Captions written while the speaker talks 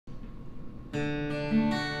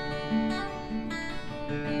Wouldn't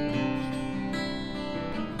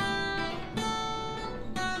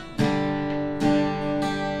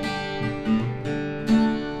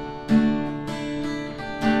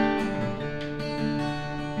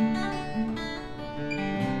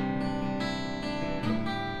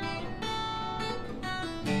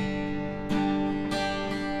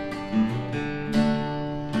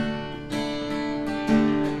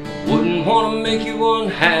want to make you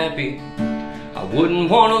unhappy, I wouldn't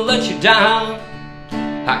want to let you down.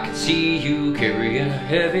 I can see you carrying a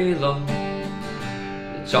heavy load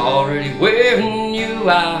that's already wearing you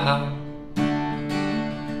out.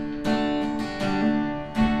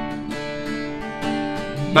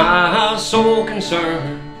 My sole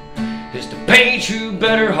concern is to paint you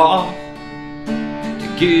better off,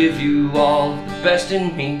 to give you all of the best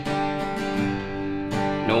in me,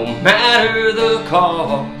 no matter the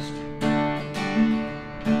cost.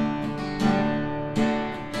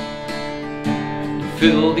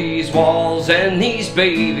 Fill these walls and these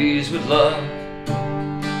babies with love.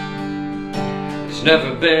 There's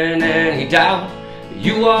never been any doubt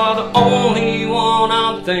you are the only one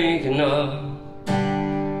I'm thinking of.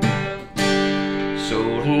 So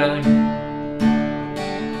tonight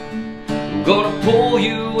I'm gonna pull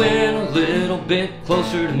you in a little bit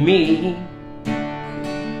closer to me,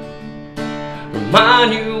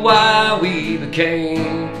 remind you why we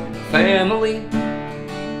became family.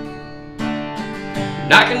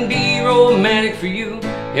 I can be romantic for you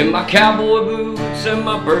in my cowboy boots and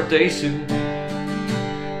my birthday suit.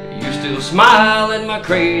 You still smile at my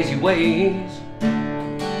crazy ways.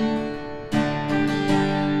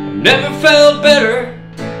 I've never felt better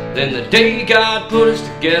than the day God put us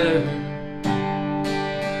together.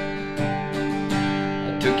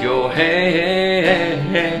 I took your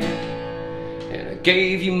hand and I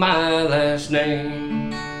gave you my last name.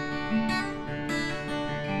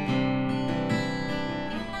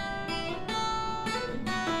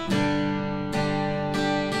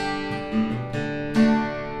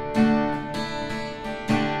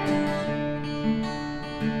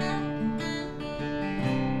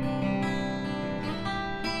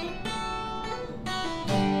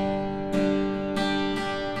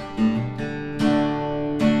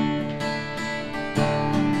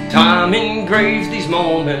 Time engraves these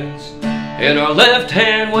moments in our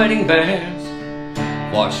left-hand wedding bands.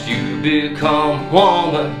 Watched you become a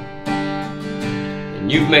woman,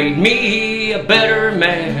 and you've made me a better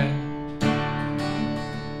man.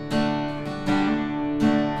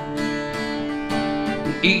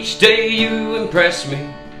 Each day you impress me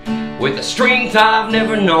with a strength I've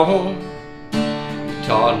never known. You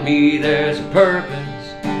taught me there's a purpose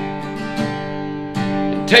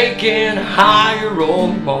taking a higher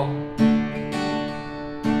road home.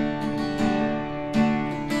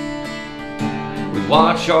 We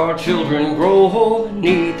watch our children grow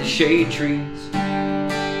beneath the shade trees.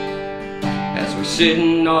 As we sit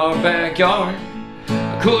in our backyard,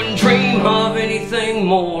 I couldn't dream of anything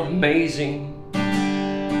more amazing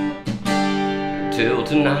until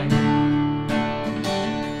tonight,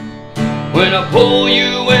 when I pull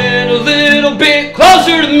you in a little bit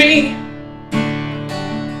closer to me,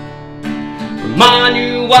 remind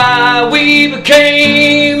you why we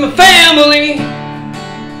became a family.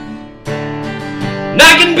 And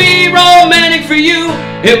I can be romantic for you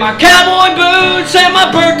in my cowboy boots and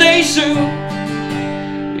my birthday suit.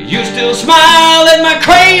 You still smile at my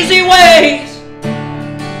crazy ways.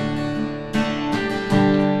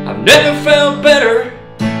 I've never felt better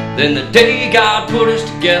than the day God put us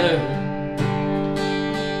together.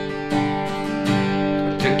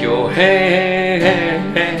 I took your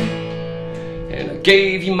hand and I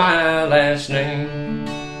gave you my last name.